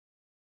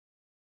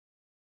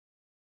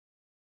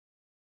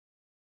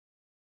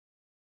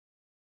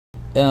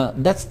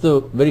that's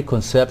the very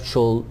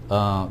conceptual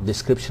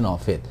description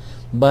of it.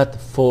 But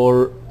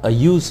for a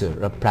user,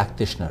 a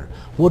practitioner,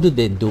 what do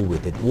they do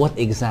with it? What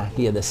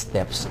exactly are the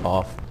steps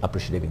of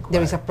appreciative inquiry?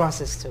 There is a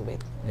process to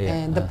it.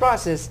 And the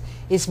process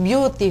is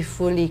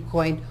beautifully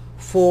coined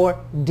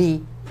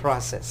 4D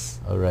process.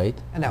 All right.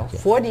 Now,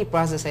 4D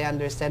process, I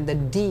understand the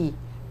D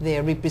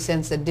there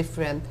represents the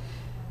different,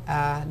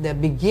 the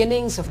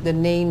beginnings of the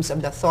names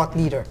of the thought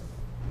leader.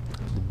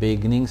 The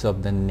beginnings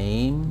of the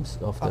names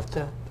of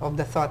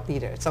the thought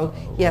leader. So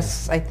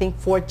yes, I think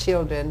 4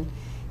 children,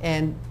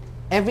 and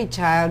every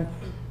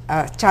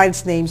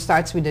child's name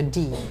starts with a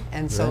D,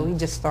 and so we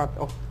just start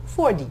off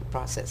 4D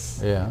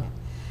process. Yeah.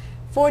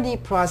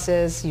 4D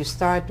process, you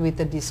start with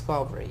the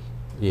discovery.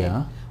 Yeah.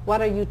 Okay?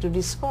 What are you to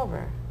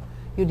discover?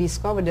 You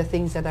discover the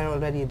things that are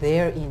already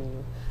there in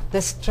you,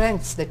 the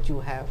strengths that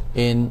you have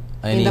in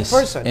the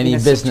person, any in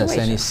a business,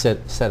 situation, any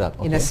setup,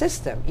 in a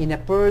system, in a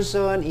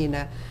person,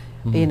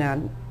 in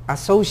an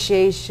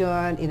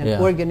association, in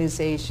an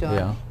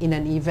organization, in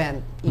an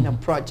event, in a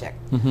project.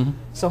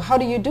 So how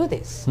do you do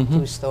this?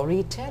 Through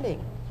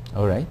storytelling.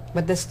 All right.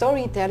 But the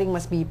storytelling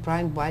must be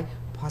primed by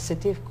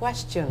positive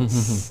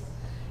questions.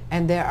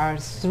 And there are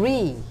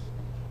 3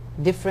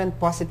 different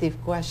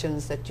positive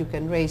questions that you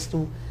can raise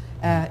to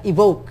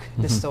evoke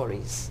the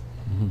stories.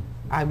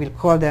 I will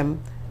call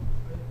them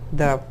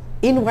the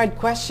inward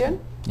question.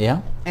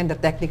 Yeah. And the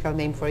technical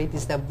name for it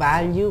is the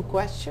value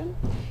question.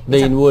 The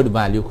inward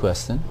value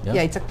question.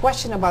 Yeah, it's a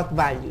question about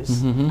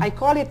values. I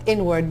call it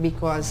inward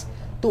because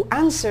to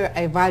answer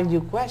a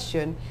value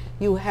question,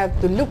 you have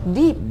to look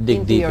deep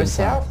into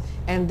yourself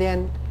and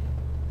then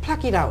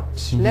pluck it out,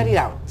 let it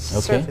out,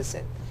 surface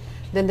it.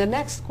 Then the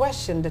next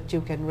question that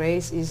you can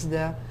raise is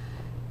the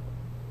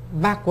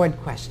backward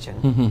question.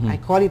 I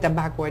call it a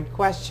backward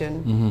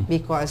question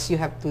because you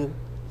have to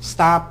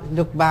stop,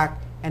 look back,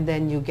 and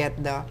then you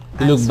get the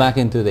answer. Look back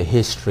into the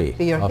history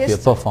of your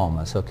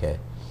performance. Okay.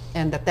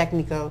 And the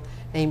technical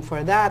name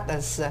for that,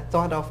 as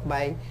thought of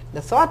by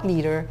the thought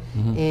leader,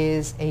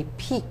 is a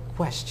peak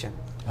question.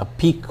 A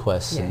peak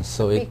question. Yes,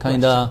 so it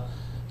kind of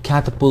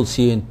catapults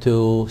you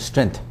into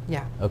strength.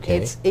 Yeah. Okay.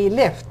 It's a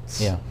lift.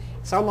 Yeah.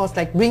 It's almost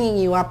like bringing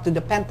you up to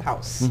the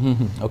penthouse.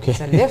 Okay.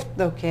 It's a lift,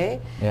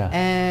 okay? Yeah.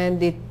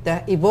 And it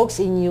evokes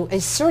in you a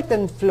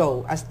certain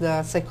flow, as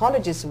the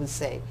psychologists would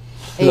say.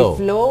 Flow. A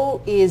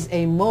flow is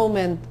a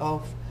moment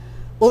of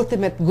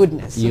ultimate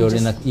goodness. You're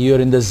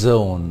in the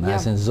zone,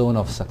 as in zone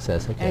of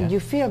success. Okay. And you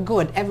feel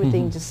good.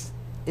 Everything just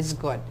is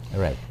good.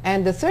 Right.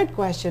 And the third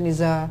question is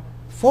a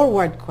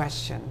forward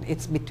question.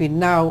 It's between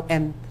now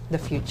and the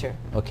future.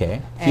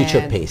 Okay.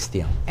 Future paced,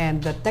 yeah.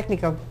 And the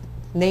technical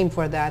name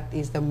for that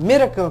is the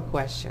miracle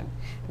question.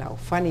 Now,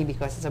 funny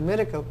because it's a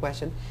miracle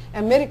question.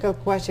 A miracle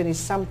question is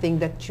something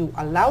that you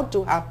allowed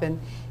to happen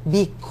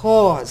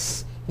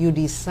because you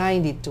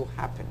designed it to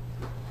happen.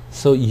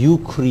 So you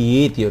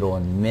create your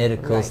own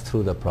miracles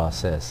through the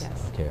process.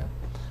 Yes. Okay.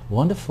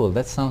 Wonderful.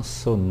 That sounds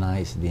so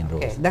nice, Dean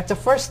Rose. Okay, that's the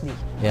first D.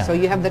 Yeah. So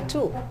you have the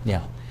 2.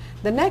 Yeah.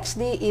 The next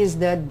D is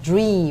the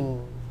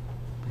dream.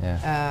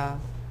 Yeah.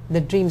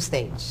 The dream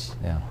stage.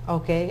 Yeah.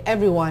 Okay,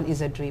 everyone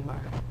is a dreamer.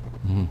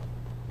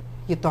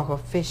 You talk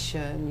of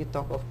vision, you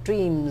talk of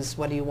dreams,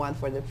 what do you want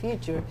for the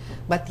future?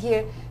 But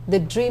here, the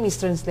dream is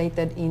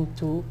translated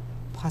into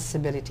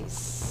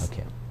possibilities.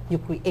 Okay. You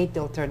create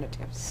the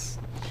alternatives.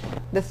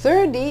 The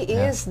third D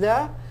is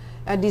the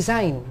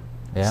design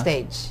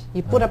stage.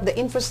 You put up the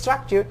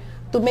infrastructure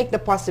to make the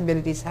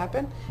possibilities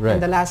happen. Right.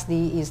 And the last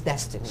D is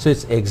destiny. So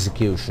it's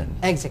execution.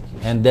 Execution.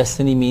 And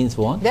destiny means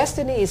what?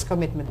 Destiny is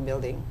commitment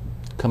building.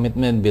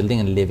 Commitment building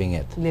and living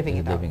it. Living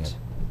it out.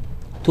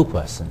 2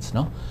 questions,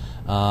 no?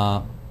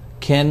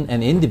 Can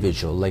an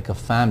individual, like a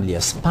family,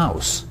 a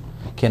spouse,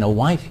 can a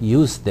wife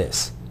use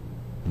this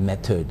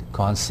method,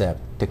 concept,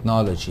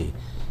 technology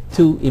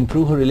to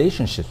improve her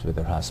relationships with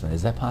her husband?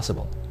 Is that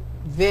possible?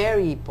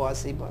 Very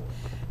possible.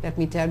 Let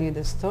me tell you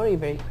the story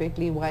very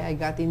quickly why I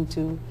got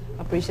into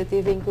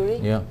appreciative inquiry.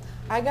 Yeah.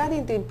 I got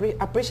into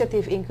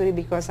appreciative inquiry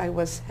because I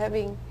was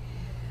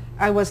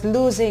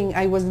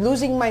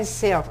losing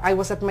myself. I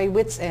was at my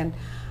wit's end.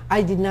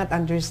 I did not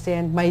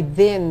understand my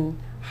then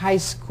high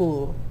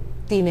school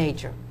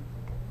teenager.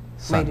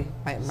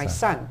 My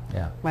son.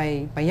 Yeah.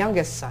 My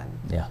youngest son.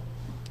 Yeah.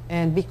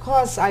 And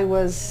because I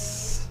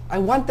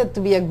wanted to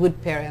be a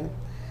good parent,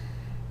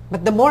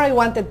 but the more I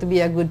wanted to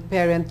be a good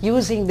parent,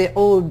 using the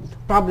old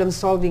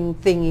problem-solving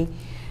thingy,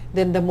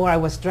 then the more I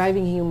was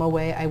driving him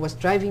away. I was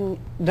driving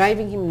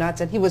him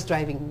nuts, and he was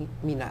driving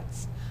me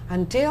nuts.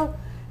 Until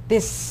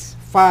this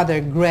father,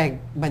 Greg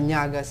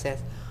Banyaga, says,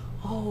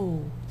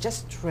 "Oh,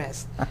 just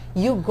rest.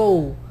 You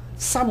go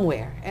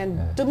somewhere."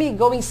 And to me,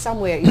 going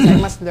somewhere is I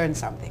must learn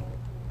something.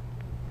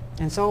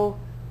 And so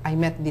I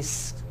met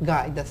this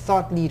guy, the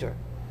thought leader,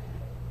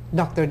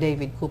 Dr.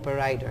 David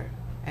Cooperrider,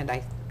 and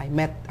I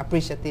met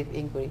appreciative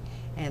inquiry,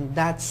 and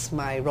that's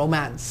my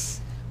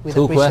romance with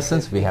 2 appreciative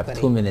questions. We have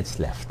inquiry. 2 minutes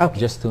left. Okay.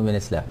 Just 2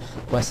 minutes left.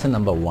 Question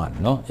number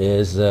 1,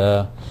 is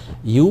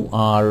you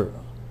are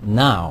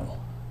now.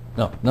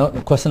 No.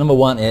 Question number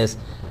 1 is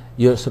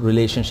your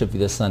relationship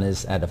with your son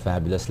is at a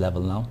fabulous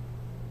level now.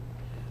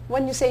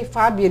 when you say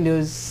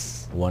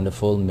fabulous,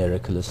 wonderful,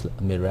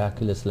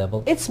 miraculous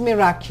level? it's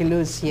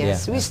miraculous,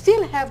 yes. Yeah, We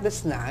still have the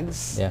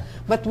snags, Yeah.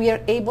 but we are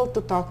able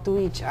to talk to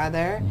each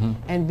other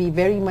and be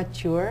very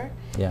mature.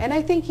 Yeah. And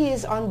I think he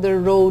is on the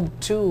road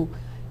to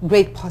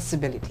great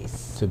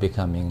possibilities, To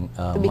becoming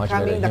to much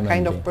better becoming the human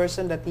kind being of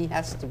person that he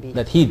has to be.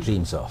 that he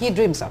dreams of. He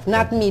dreams of,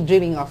 not me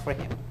dreaming of for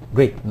him.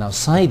 Great. Now,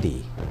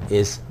 Saidi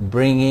is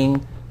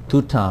bringing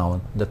to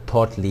town the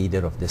thought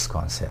leader of this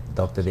concept,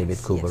 Dr. David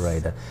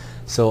Cooperrider.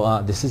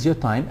 So this is your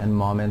time and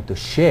moment to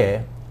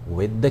share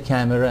with the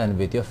camera and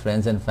with your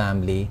friends and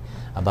family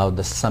about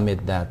the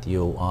summit that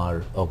you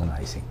are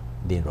organizing,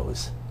 Dean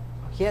Rose.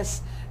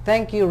 Yes,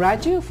 thank you,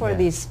 Raju, for Yeah.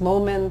 this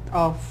moment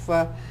of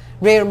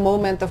rare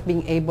moment of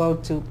being able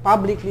to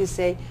publicly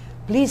say,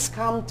 please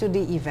come to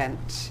the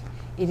event.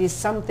 It is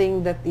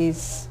something that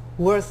is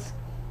worth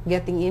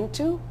getting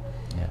into.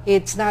 Yeah.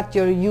 It's not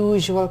your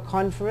usual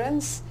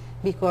conference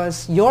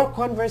because your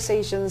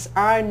conversations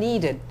are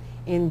needed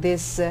in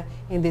this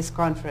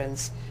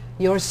conference.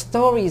 Your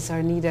stories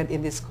are needed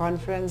in this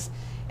conference,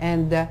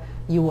 and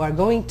you are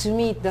going to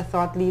meet the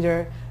thought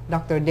leader,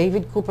 Dr.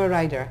 David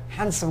Cooperrider,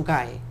 handsome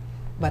guy,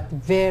 but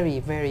very,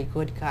 very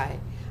good guy.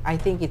 I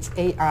think it's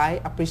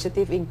AI,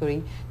 Appreciative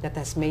Inquiry, that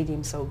has made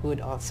him so good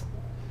also.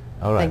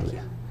 All right. Thank you.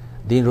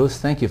 Dean Rose,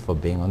 thank you for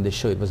being on the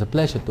show. It was a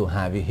pleasure to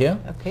have you here.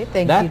 Okay,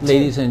 thank you That, too.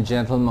 ladies and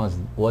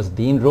gentlemen, was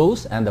Dean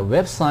Rose, and the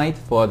website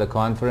for the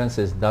conference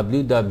is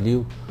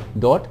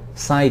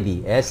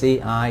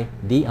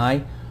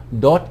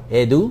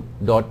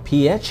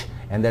www.saidi.edu.ph,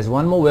 and there's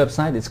one more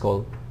website. It's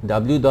called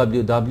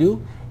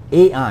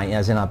www.ai,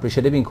 as in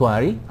Appreciative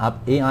Inquiry,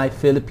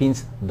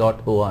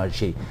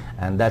 aiphilippines.org,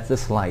 and that's the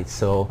slide.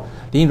 So,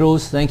 Dean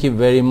Rose, thank you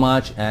very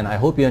much, and I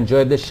hope you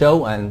enjoyed the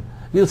show, and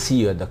we'll see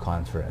you at the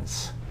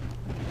conference.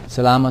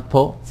 Salamat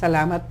po.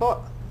 Salamat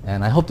po.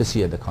 And I hope to see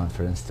you at the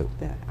conference too.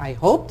 I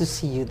hope to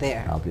see you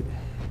there. I'll be there.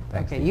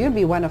 Thanks. Okay, you'll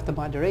be one of the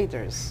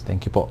moderators.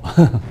 Thank you po.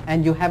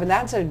 And you haven't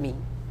answered me.